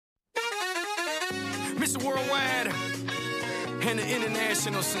Mr. Worldwide and the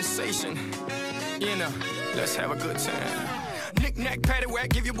international sensation. You know, let's have a good time. Knick-knack, paddywhack,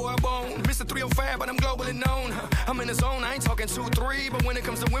 give your boy a bone. Mr. 305, but I'm globally known. I'm in the zone, I ain't talking 2-3. But when it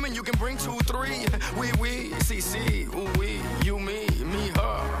comes to women, you can bring 2-3. We, CC, ooh, we, you, me,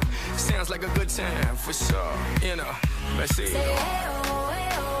 her. Sounds like a good time, for sure. You know, let's see. Say, hey-oh,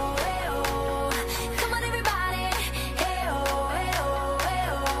 hey-oh, hey-oh. Come on, everybody. Hey-oh, hey-oh,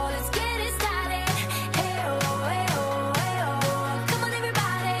 hey-oh. Let's get it started. Hey-oh, hey-oh, hey-oh. Come on,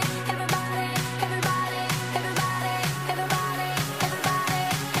 everybody. Everybody, everybody, everybody, everybody, everybody,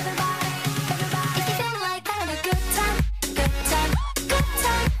 everybody, everybody. If you feel like having a good time, good time, good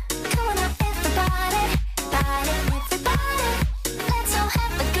time. Come on up, everybody. Body, everybody. Let's all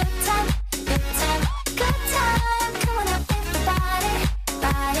have a good time, good time, good time. Come on up, everybody.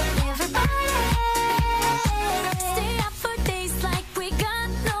 Body, everybody. Stay up for days like we got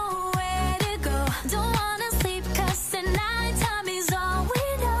nowhere to go. Don't wanna sleep 'cause the nighttime is all we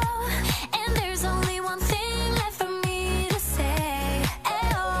know. And there's only one thing left for me to say.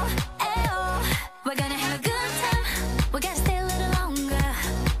 Ayo, ayo. We're gonna have a good time. We gotta stay a little longer.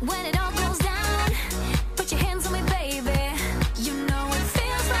 When it all goes down, put your hands on me, baby. You know it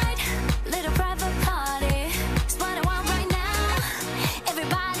feels right. Little private party. It's what I want right now.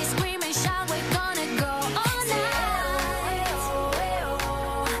 Everybody screaming, shout, we're gonna go all night.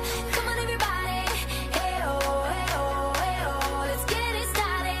 Come on, everybody. Hey-oh, hey-oh, hey-oh. Let's get it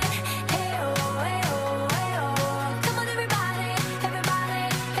started. Hey-oh, hey-oh, hey-oh. Come on, everybody. Everybody,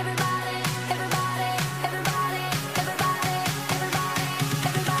 everybody, everybody, everybody, everybody, everybody,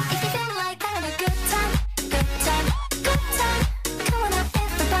 everybody. If you feel like having a good time, good time, good time. Come on up,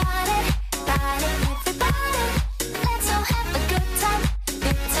 everybody. Body, everybody. Let's all have a good time,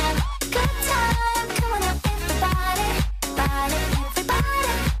 good time, good time. Come on up, everybody. Body,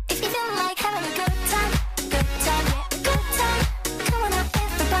 everybody. If you feel like having a good time, good time, good time. Come on up,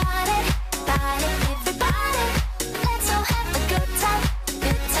 everybody. Body, everybody. Let's all have a good time,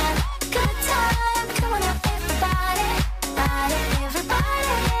 good time, good time. Come on up, everybody. Body,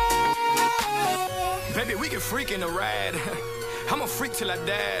 everybody. Baby, we can freak in the ride. I'm a freak till I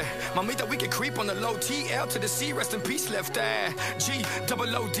die. Mamita, we can creep on the low. TL to the C, rest in peace, left eye.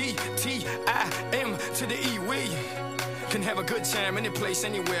 G-O-O-D-T-I-M to the E. We can have a good time, any place,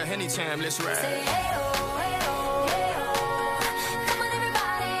 anywhere, anytime. Let's ride. Say, hey-oh,